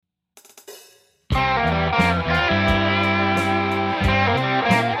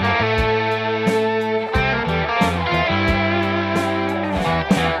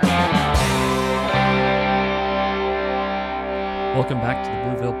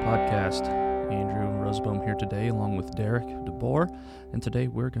Podcast. Andrew Roseboom here today along with Derek DeBoer, and today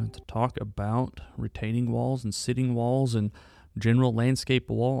we're going to talk about retaining walls and sitting walls and general landscape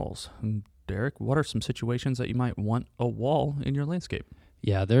walls. And Derek, what are some situations that you might want a wall in your landscape?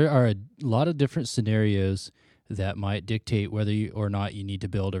 Yeah, there are a lot of different scenarios that might dictate whether or not you need to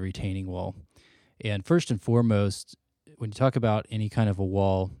build a retaining wall. And first and foremost, when you talk about any kind of a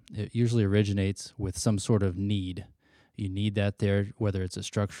wall, it usually originates with some sort of need. You need that there, whether it's a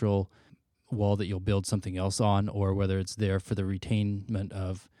structural wall that you'll build something else on, or whether it's there for the retainment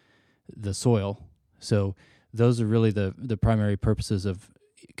of the soil. So those are really the primary purposes of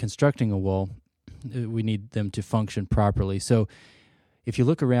constructing a wall. We need them to function properly. So if you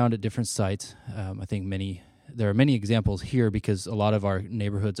look around at different sites, I think there are many examples here because a lot of our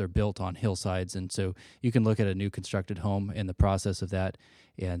neighborhoods are built on hillsides, and so you can look at a new constructed home and the process of that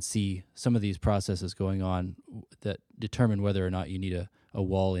and see some of these processes going on that determine whether or not you need a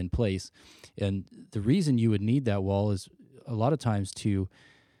wall in place. And the reason you would need that wall is a lot of times you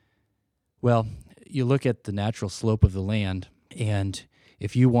look at the natural slope of the land, and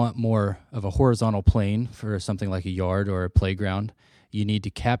if you want more of a horizontal plane for something like a yard or a playground, you need to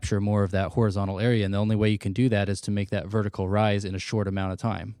capture more of that horizontal area, and the only way you can do that is to make that vertical rise in a short amount of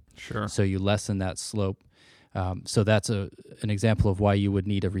time. Sure. So you lessen that slope. So that's an example of why you would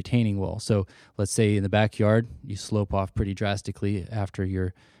need a retaining wall. So let's say in the backyard, you slope off pretty drastically after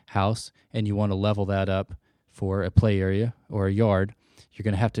your house, and you want to level that up for a play area or a yard. You're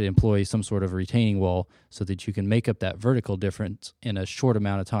going to have to employ some sort of retaining wall so that you can make up that vertical difference in a short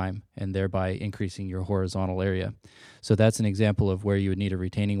amount of time and thereby increasing your horizontal area. So that's an example of where you would need a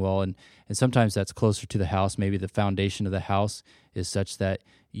retaining wall. And sometimes that's closer to the house. Maybe the foundation of the house is such that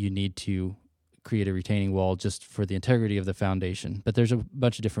you need to create a retaining wall just for the integrity of the foundation. But there's a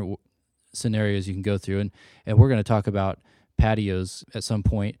bunch of different scenarios you can go through. And we're going to talk about patios at some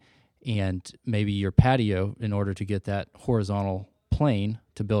point, and maybe your patio, in order to get that horizontal plane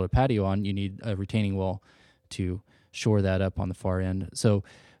to build a patio on, you need a retaining wall to shore that up on the far end. So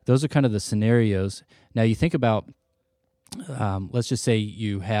those are kind of the scenarios. Now you think about, let's just say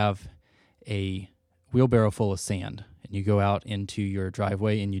you have a wheelbarrow full of sand and you go out into your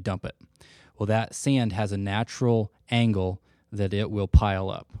driveway and you dump it. Well, that sand has a natural angle that it will pile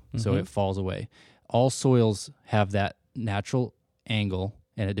up, so it falls away. All soils have that natural angle,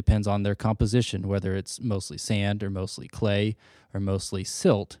 and it depends on their composition, whether it's mostly sand or mostly clay or mostly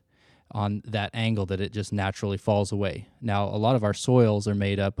silt, on that angle that it just naturally falls away. Now, a lot of our soils are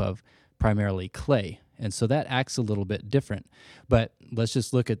made up of primarily clay, and so that acts a little bit different. But let's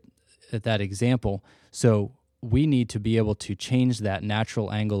just look at that example. So we need to be able to change that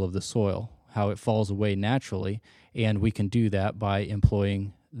natural angle of the soil, how it falls away naturally, and we can do that by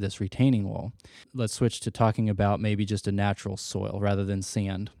employing this retaining wall. Let's switch to talking about maybe just a natural soil rather than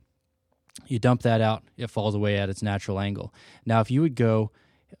sand. You dump that out, it falls away at its natural angle. Now, if you would go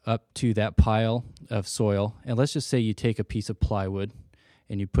up to that pile of soil, and let's just say you take a piece of plywood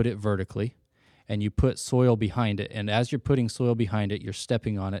and you put it vertically, and you put soil behind it, and as you're putting soil behind it, you're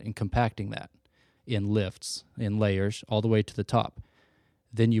stepping on it and compacting that in lifts, in layers, all the way to the top.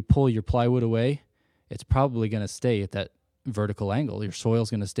 Then you pull your plywood away, it's probably going to stay at that vertical angle. Your soil's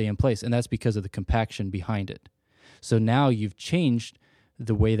going to stay in place, and that's because of the compaction behind it. So now you've changed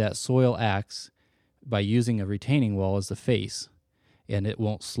the way that soil acts by using a retaining wall as the face, and it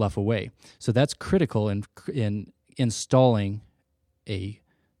won't slough away. So that's critical in installing a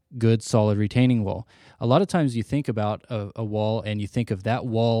good, solid retaining wall. A lot of times you think about a wall, and you think of that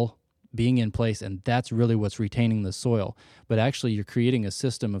wall being in place, and that's really what's retaining the soil. But actually, you're creating a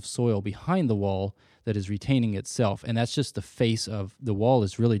system of soil behind the wall that is retaining itself, and that's just the face of the wall,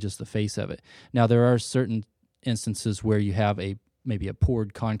 is really just the face of it. Now, there are certain instances where you have maybe a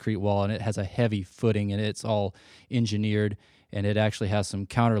poured concrete wall, and it has a heavy footing, and it's all engineered, and it actually has some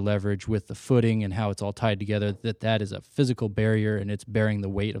counter leverage with the footing and how it's all tied together, that is a physical barrier, and it's bearing the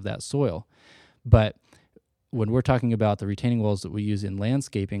weight of that soil. But when we're talking about the retaining walls that we use in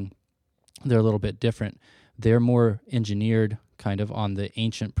landscaping, they're a little bit different. They're more engineered kind of on the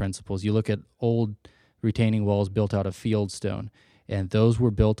ancient principles. You look at old retaining walls built out of field stone, and those were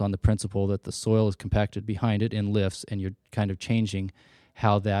built on the principle that the soil is compacted behind it in lifts, and you're kind of changing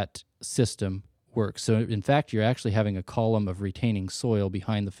how that system works. So in fact, you're actually having a column of retaining soil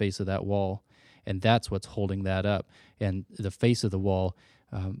behind the face of that wall, and that's what's holding that up. And the face of the wall,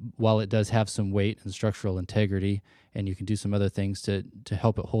 while it does have some weight and structural integrity, and you can do some other things to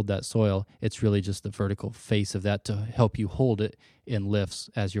help it hold that soil, it's really just the vertical face of that to help you hold it in lifts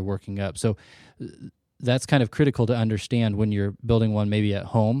as you're working up. So that's kind of critical to understand when you're building one maybe at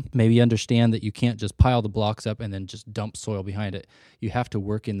home. Maybe understand that you can't just pile the blocks up and then just dump soil behind it. You have to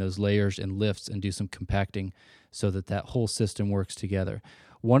work in those layers and lifts and do some compacting so that that whole system works together.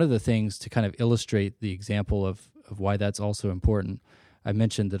 One of the things to kind of illustrate the example of why that's also important, I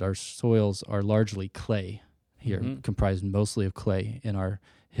mentioned that our soils are largely clay here, comprised mostly of clay in our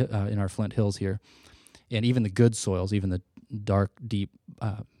Flint Hills here. And even the good soils, even the dark, deep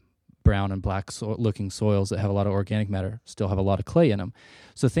brown and black looking soils that have a lot of organic matter still have a lot of clay in them.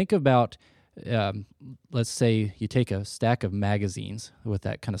 So think about, let's say you take a stack of magazines with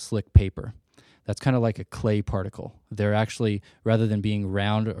that kind of slick paper. That's kind of like a clay particle. They're actually, rather than being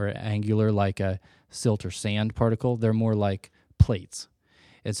round or angular like a silt or sand particle, they're more like plates.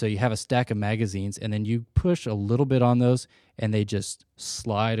 And so you have a stack of magazines, and then you push a little bit on those, and they just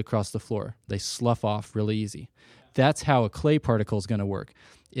slide across the floor. They slough off really easy. That's how a clay particle is going to work.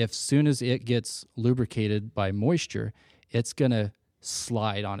 If soon as it gets lubricated by moisture, it's going to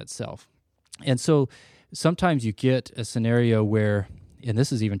slide on itself. And so sometimes you get a scenario where, and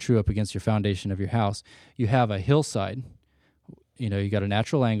this is even true up against your foundation of your house, you have a hillside, you got a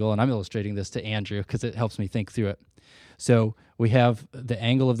natural angle, and I'm illustrating this to Andrew because it helps me think through it. So we have the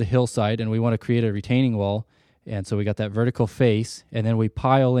angle of the hillside, and we want to create a retaining wall, and so we got that vertical face, and then we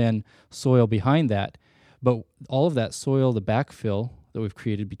pile in soil behind that. But all of that soil, the backfill that we've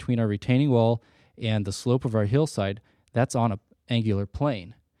created between our retaining wall and the slope of our hillside, that's on an angular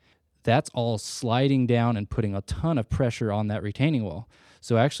plane. That's all sliding down and putting a ton of pressure on that retaining wall.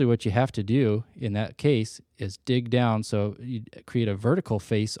 So actually what you have to do in that case is dig down, so you create a vertical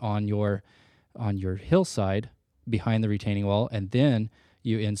face on your hillside behind the retaining wall, and then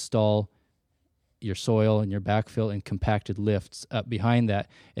you install your soil and your backfill and compacted lifts up behind that,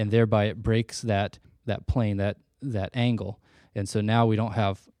 and thereby it breaks that plane, that angle. And so now we don't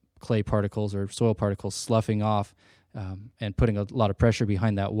have clay particles or soil particles sloughing off and putting a lot of pressure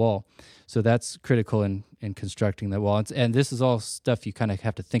behind that wall. So that's critical in constructing that wall. And this is all stuff you kind of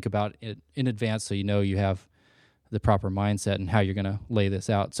have to think about in advance, so you have the proper mindset and how you're going to lay this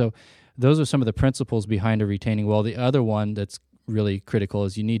out. So those are some of the principles behind a retaining wall. The other one that's really critical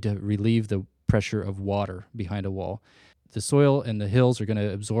is you need to relieve the pressure of water behind a wall. The soil and the hills are going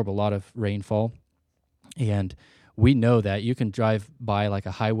to absorb a lot of rainfall, and we know that. You can drive by like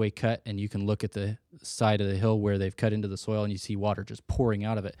a highway cut and you can look at the side of the hill where they've cut into the soil and you see water just pouring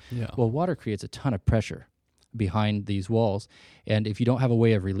out of it. Yeah. Well, water creates a ton of pressure behind these walls, and if you don't have a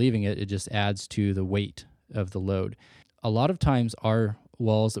way of relieving it, it just adds to the weight of the load. A lot of times our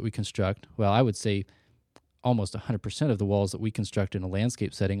walls that we construct, well, I would say almost 100% of the walls that we construct in a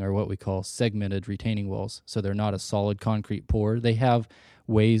landscape setting are what we call segmented retaining walls. So they're not a solid concrete pour. They have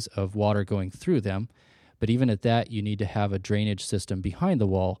ways of water going through them, but even at that, you need to have a drainage system behind the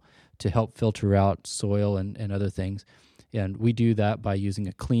wall to help filter out soil and other things. And we do that by using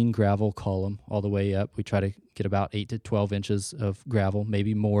a clean gravel column all the way up. We try to get about 8 to 12 inches of gravel,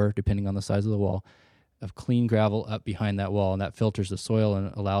 maybe more depending on the size of the wall, of clean gravel up behind that wall, and that filters the soil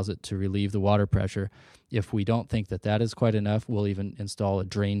and allows it to relieve the water pressure. If we don't think that is quite enough, we'll even install a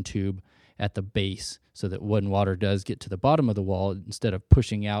drain tube at the base so that when water does get to the bottom of the wall, instead of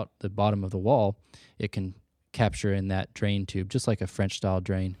pushing out the bottom of the wall, it can capture in that drain tube, just like a French-style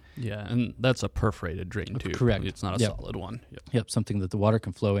drain. Yeah, and that's a perforated drain tube. Correct. It's not a solid one. Yep, something that the water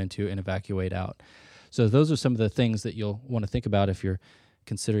can flow into and evacuate out. So those are some of the things that you'll want to think about if you're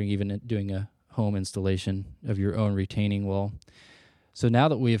considering even doing a home installation of your own retaining wall. So now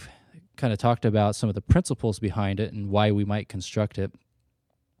that we've kind of talked about some of the principles behind it and why we might construct it,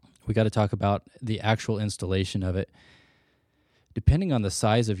 we got to talk about the actual installation of it. Depending on the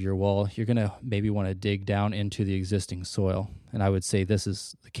size of your wall, you're going to maybe want to dig down into the existing soil. And I would say this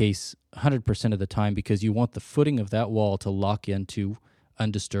is the case 100% of the time because you want the footing of that wall to lock into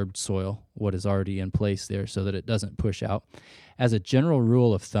undisturbed soil, what is already in place there, so that it doesn't push out. As a general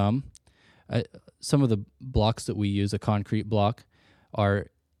rule of thumb, some of the blocks that we use, a concrete block, are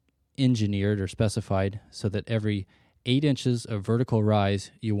engineered or specified so that every 8 inches of vertical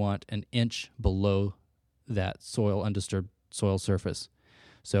rise, you want an inch below that undisturbed soil surface.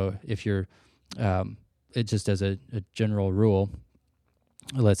 So if you're, it just as a general rule,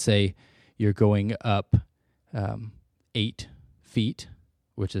 let's say you're going up 8 feet,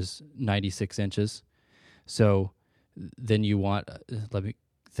 which is 96 inches. So then you want, let me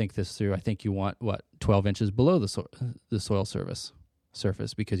think this through. I think you want 12 inches below the soil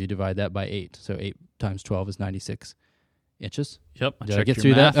surface because you divide that by 8. So 8 times 12 is 96 inches. Yep. Did I get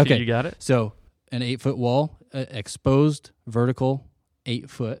through math. that? Okay. You got it. So an 8-foot wall, exposed vertical 8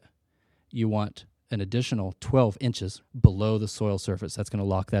 foot, you want an additional 12 inches below the soil surface. That's going to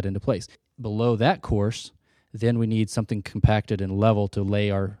lock that into place. below that course, then we need something compacted and level to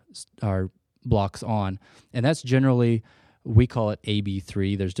lay our blocks on. And that's generally, we call it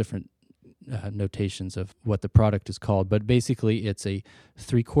AB3. There's different notations of what the product is called, but basically it's a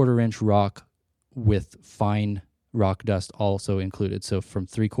 3/4 inch rock with fine rock dust also included. So from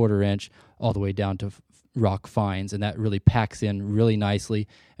 3/4 inch all the way down to rock fines, and that really packs in really nicely,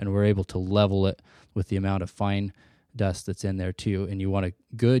 and we're able to level it with the amount of fine dust that's in there too. And you want a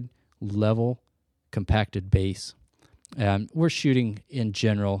good level compacted base. We're shooting in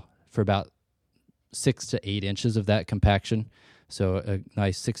general for about 6 to 8 inches of that compaction. So a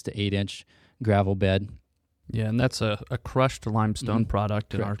nice 6 to 8 inch gravel bed. Yeah, and that's a crushed limestone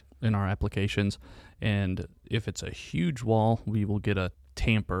product Correct. in our applications. And if it's a huge wall, we will get a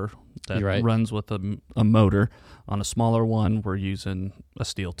tamper that You're right. runs with a motor. On a smaller one, we're using a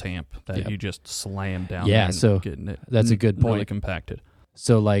steel tamp that you just slam down. Yeah, and so getting it that's a good really point. compacted.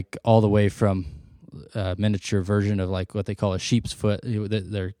 So like all the way from a miniature version of like what they call a sheep's foot,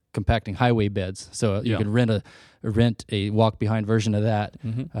 they're compacting highway beds. So you can rent a walk behind version of that,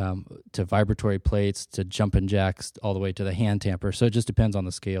 to vibratory plates, to jumping jacks, all the way to the hand tamper. So it just depends on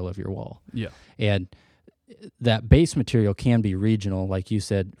the scale of your wall. Yeah. And that base material can be regional. Like you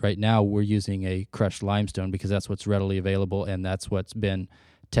said, right now we're using a crushed limestone because that's what's readily available and that's what's been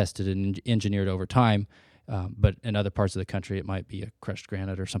tested and engineered over time. But in other parts of the country, it might be a crushed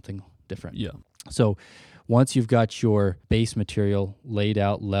granite or something different. Yeah. So once you've got your base material laid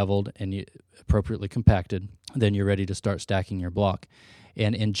out, leveled, and appropriately compacted, then you're ready to start stacking your block.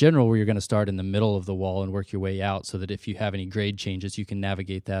 And in general, you're going to start in the middle of the wall and work your way out so that if you have any grade changes, you can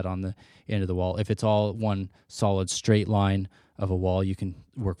navigate that on the end of the wall. If it's all one solid straight line of a wall, you can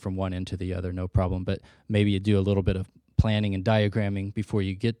work from one end to the other, no problem. But maybe you do a little bit of planning and diagramming before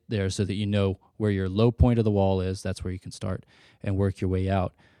you get there so that you know where your low point of the wall is. That's where you can start and work your way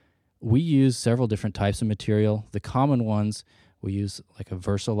out. We use several different types of material. The common ones, we use like a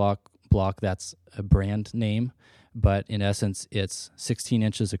Versalock block. That's a brand name, but in essence, it's 16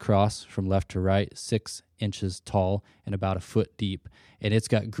 inches across from left to right, 6 inches tall, and about a foot deep. And it's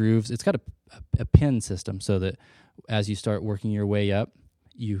got grooves. It's got a pin system so that as you start working your way up,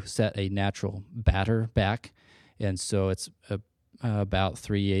 you set a natural batter back. And so it's about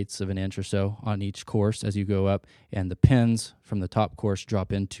 3/8 of an inch or so on each course as you go up. And the pins from the top course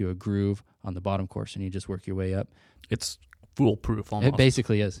drop into a groove on the bottom course, and you just work your way up. It's foolproof almost. It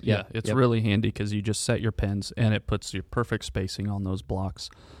basically is. Yeah, it's really handy because you just set your pins, and it puts your perfect spacing on those blocks.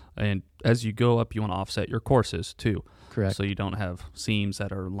 And as you go up, you want to offset your courses too. Correct. So you don't have seams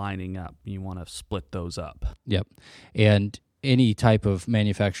that are lining up. You want to split those up. Yep. And any type of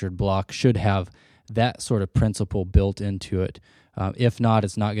manufactured block should have that sort of principle built into it. If not,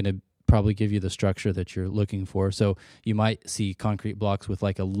 it's not going to probably give you the structure that you're looking for. So you might see concrete blocks with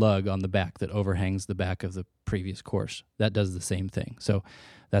like a lug on the back that overhangs the back of the previous course. That does the same thing. So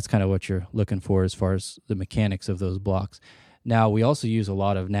that's kind of what you're looking for as far as the mechanics of those blocks. Now, we also use a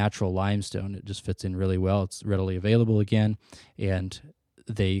lot of natural limestone. It just fits in really well. It's readily available again, and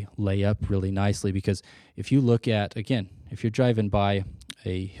they lay up really nicely because if you look at, again, if you're driving by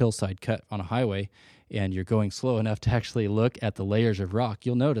a hillside cut on a highway and you're going slow enough to actually look at the layers of rock,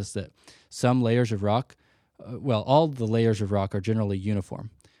 you'll notice that some layers of rock, all the layers of rock are generally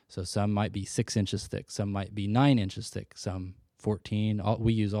uniform. So some might be 6 inches thick, some might be 9 inches thick, some 14.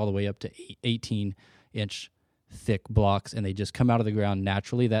 We use all the way up to 18-inch thick blocks, and they just come out of the ground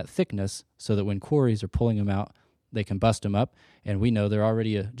naturally, that thickness, so that when quarries are pulling them out, they can bust them up, and we know they're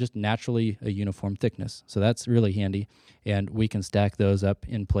already just naturally a uniform thickness. So that's really handy, and we can stack those up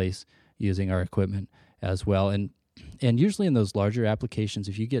in place using our equipment as well. And usually in those larger applications,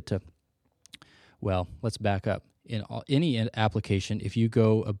 if you get to, well, let's back up. In any application, if you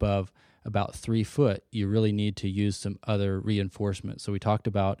go above about 3 foot, you really need to use some other reinforcement. So we talked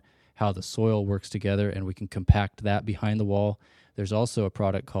about how the soil works together, and we can compact that behind the wall. There's also a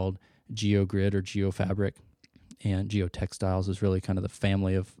product called GeoGrid or GeoFabric, and Geotextiles is really kind of the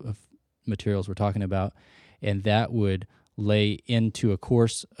family of materials we're talking about. And that would lay into a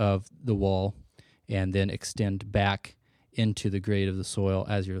course of the wall and then extend back into the grade of the soil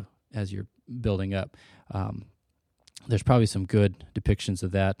as you're building up. There's probably some good depictions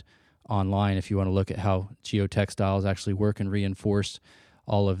of that online if you want to look at how geotextiles actually work and reinforce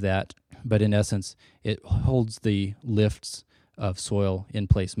all of that. But in essence, it holds the lifts of soil in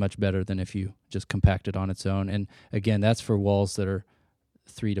place much better than if you just compact it on its own. And again, that's for walls that are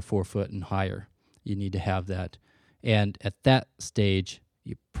 3 to 4 foot and higher. You need to have that. And at that stage,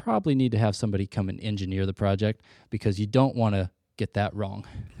 you probably need to have somebody come and engineer the project because you don't want to get that wrong.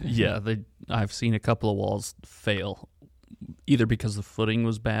 Yeah, I've seen a couple of walls fail, either because the footing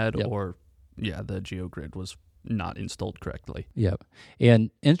was bad or Yeah, the GeoGrid was not installed correctly. Yep.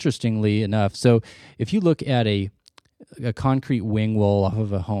 And interestingly enough, so if you look at a concrete wing wall off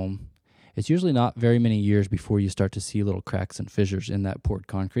of a home, it's usually not very many years before you start to see little cracks and fissures in that poured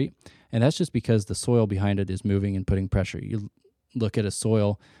concrete. And that's just because the soil behind it is moving and putting pressure. You look at a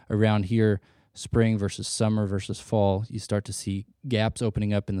soil around here, spring versus summer versus fall, you start to see gaps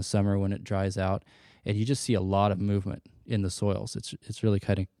opening up in the summer when it dries out, and you just see a lot of movement in the soils. It's really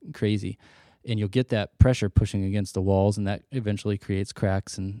kind of crazy. And you'll get that pressure pushing against the walls, and that eventually creates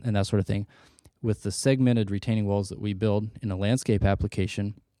cracks and that sort of thing. With the segmented retaining walls that we build in a landscape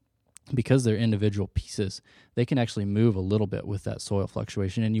application, because they're individual pieces, they can actually move a little bit with that soil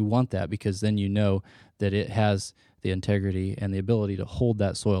fluctuation, and you want that because then you know that it has the integrity and the ability to hold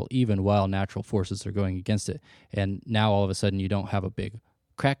that soil even while natural forces are going against it. And now all of a sudden you don't have a big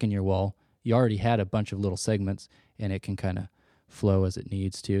crack in your wall. You already had a bunch of little segments, and it can kind of flow as it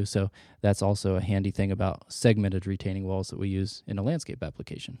needs to. So that's also a handy thing about segmented retaining walls that we use in a landscape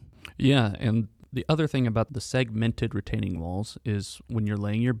application. Yeah, and the other thing about the segmented retaining walls is when you're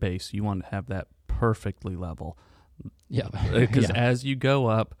laying your base, you want to have that perfectly level. Yeah. Because as you go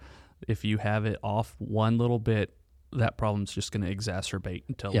up, if you have it off one little bit, that problem's just going to exacerbate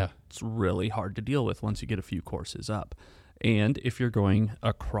until it's really hard to deal with once you get a few courses up. And if you're going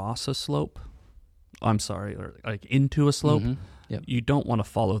across a slope, or like into a slope, you don't want to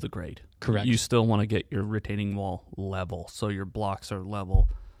follow the grade. Correct. You still want to get your retaining wall level, so your blocks are level.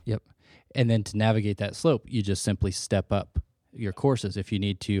 Yep. And then to navigate that slope, you just simply step up your courses if you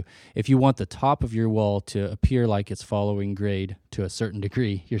need to. If you want the top of your wall to appear like it's following grade to a certain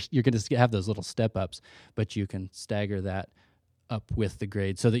degree, you're going to have those little step ups, but you can stagger that up with the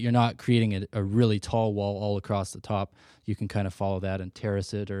grade so that you're not creating a really tall wall all across the top. You can kind of follow that and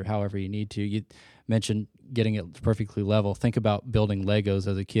terrace it or however you need to. You mentioned getting it perfectly level. Think about building Legos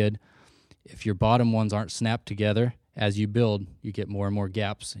as a kid. If your bottom ones aren't snapped together, as you build, you get more and more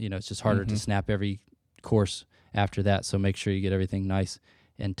gaps. It's just harder to snap every course after that. So make sure you get everything nice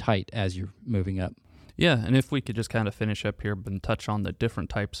and tight as you're moving up. Yeah, and if we could just kind of finish up here and touch on the different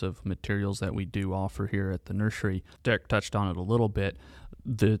types of materials that we do offer here at the nursery. Derek touched on it a little bit.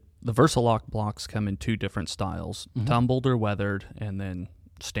 The Versalock blocks come in two different styles, tumbled or weathered, and then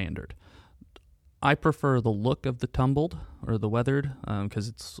standard. I prefer the look of the tumbled or the weathered because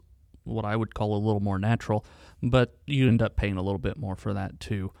it's what I would call a little more natural, but you end up paying a little bit more for that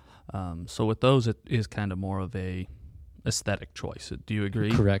too. So with those, it is kind of more of a aesthetic choice. Do you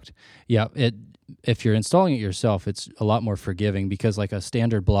agree? Correct. Yeah. If you're installing it yourself, it's a lot more forgiving because like a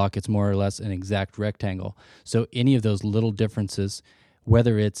standard block, it's more or less an exact rectangle. So any of those little differences,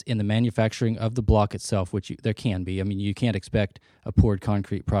 whether it's in the manufacturing of the block itself, which there can be. I mean, you can't expect a poured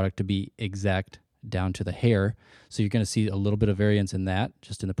concrete product to be exact down to the hair. So you're going to see a little bit of variance in that,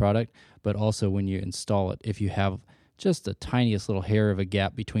 just in the product, but also when you install it, if you have just the tiniest little hair of a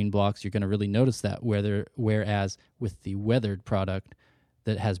gap between blocks, you're going to really notice that. Whereas with the weathered product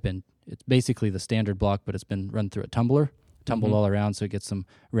that it's basically the standard block, but it's been run through a tumbler, tumbled all around so it gets some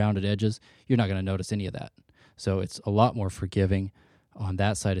rounded edges, you're not going to notice any of that. So it's a lot more forgiving on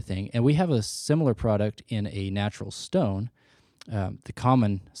that side of thing. And we have a similar product in a natural stone. The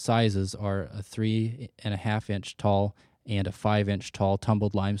common sizes are a 3.5 inch tall and a 5 inch tall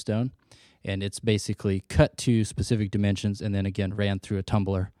tumbled limestone. And it's basically cut to specific dimensions and then again ran through a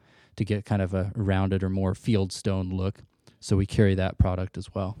tumbler to get kind of a rounded or more field stone look. So we carry that product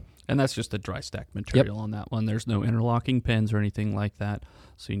as well. And that's just a dry stack material on that one. There's no interlocking pins or anything like that.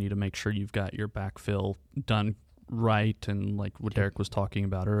 So you need to make sure you've got your backfill done right. And like what Derek was talking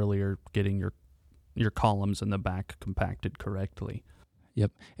about earlier, getting your columns in the back compacted correctly.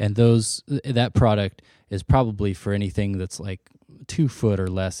 Yep. And that product is probably for anything that's like 2 foot or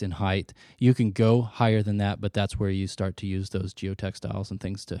less in height. You can go higher than that, but that's where you start to use those geotextiles and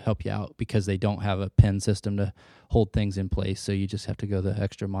things to help you out because they don't have a pin system to hold things in place. So you just have to go the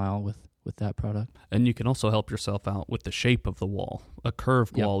extra mile with that product. And you can also help yourself out with the shape of the wall. A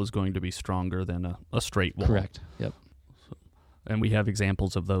curved wall is going to be stronger than a straight wall. Correct. Yep. And we have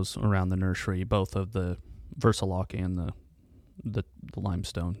examples of those around the nursery, both of the Versalock and the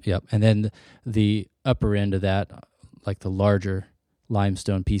limestone. Yep. And then the upper end of that, like the larger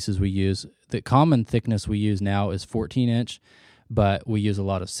limestone pieces we use, the common thickness we use now is 14 inch, but we use a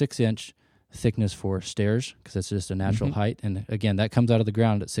lot of 6 inch thickness for stairs because it's just a natural height. And again, that comes out of the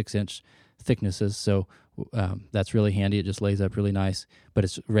ground at 6 inch thicknesses. So that's really handy. It just lays up really nice, but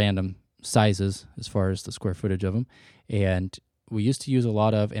it's random sizes as far as the square footage of them. And we used to use a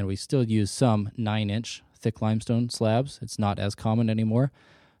lot of, and we still use some 9 inch thick limestone slabs. It's not as common anymore.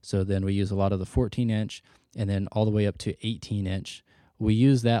 So then we use a lot of the 14 inch and then all the way up to 18 inch We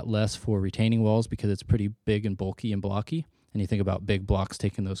use that less for retaining walls because it's pretty big and bulky and blocky. And you think about big blocks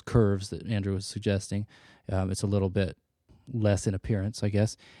taking those curves that Andrew was suggesting. It's a little bit less in appearance, I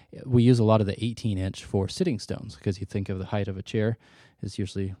guess. We use a lot of the 18-inch for sitting stones because you think of the height of a chair is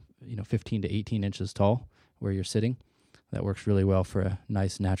usually 15 to 18 inches tall where you're sitting. That works really well for a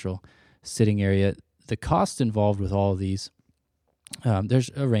nice natural sitting area. The cost involved with all of these, there's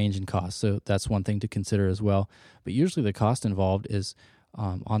a range in cost, so that's one thing to consider as well. But usually the cost involved is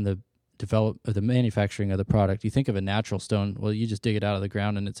on the the manufacturing of the product. You think of a natural stone, well, you just dig it out of the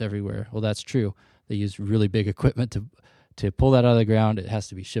ground and it's everywhere. Well, that's true. They use really big equipment to pull that out of the ground. It has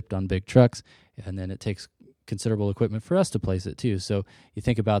to be shipped on big trucks, and then it takes considerable equipment for us to place it too. So you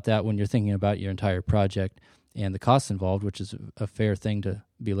think about that when you're thinking about your entire project and the costs involved, which is a fair thing to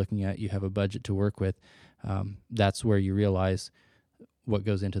be looking at. You have a budget to work with. That's where you realize what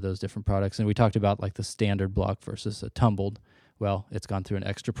goes into those different products. And we talked about like the standard block versus a tumbled. Well, it's gone through an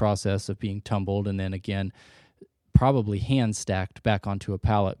extra process of being tumbled and then again probably hand stacked back onto a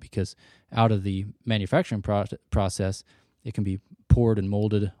pallet, because out of the manufacturing process, it can be poured and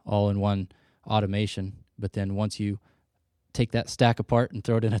molded all in one automation. But then once you take that stack apart and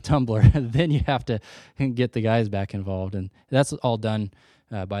throw it in a tumbler, then you have to get the guys back involved. And that's all done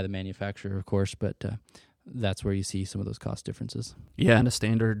by the manufacturer, of course, but that's where you see some of those cost differences. Yeah, and a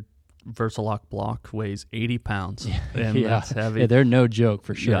standard Versalock block weighs 80 pounds. And yeah. That's heavy. Yeah, they're no joke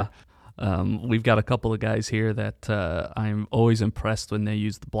for sure. Yeah. We've got a couple of guys here that I'm always impressed when they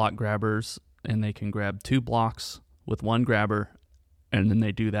use the block grabbers, and they can grab 2 blocks with one grabber, and then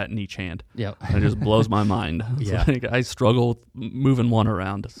they do that in each hand. Yeah. It just blows my mind. Yeah. Like, I struggle with moving one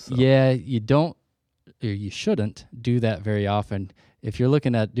around. So. Yeah, you shouldn't do that very often. If you're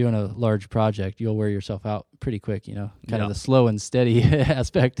looking at doing a large project, you'll wear yourself out pretty quick, kind of the slow and steady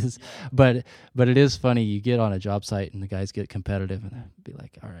aspect is, but it is funny. You get on a job site and the guys get competitive and be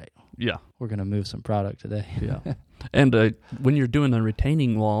like, all right, yeah, we're going to move some product today. Yeah. And when you're doing a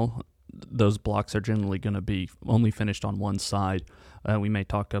retaining wall, those blocks are generally going to be only finished on one side. We may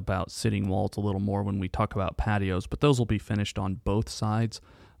talk about sitting walls a little more when we talk about patios, but those will be finished on both sides,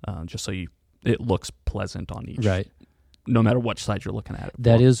 just so it looks pleasant on each. Right. No matter what side you're looking at it.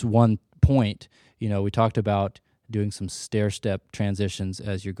 That is one point. We talked about doing some stair-step transitions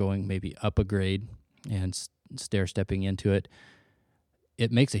as you're going maybe up a grade and stair-stepping into it.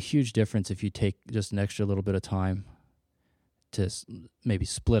 It makes a huge difference if you take just an extra little bit of time to maybe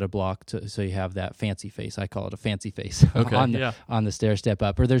split a block so you have that fancy face. I call it a fancy face on the stair step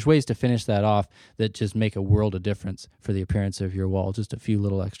up. Or there's ways to finish that off that just make a world of difference for the appearance of your wall, just a few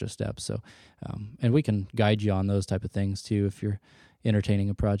little extra steps. So, and we can guide you on those type of things too if you're entertaining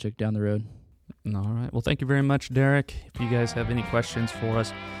a project down the road. All right. Well, thank you very much, Derek. If you guys have any questions for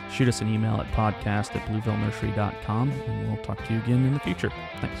us, shoot us an email at podcast@bluevillenursery.com, and we'll talk to you again in the future.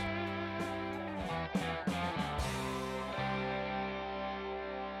 Thanks.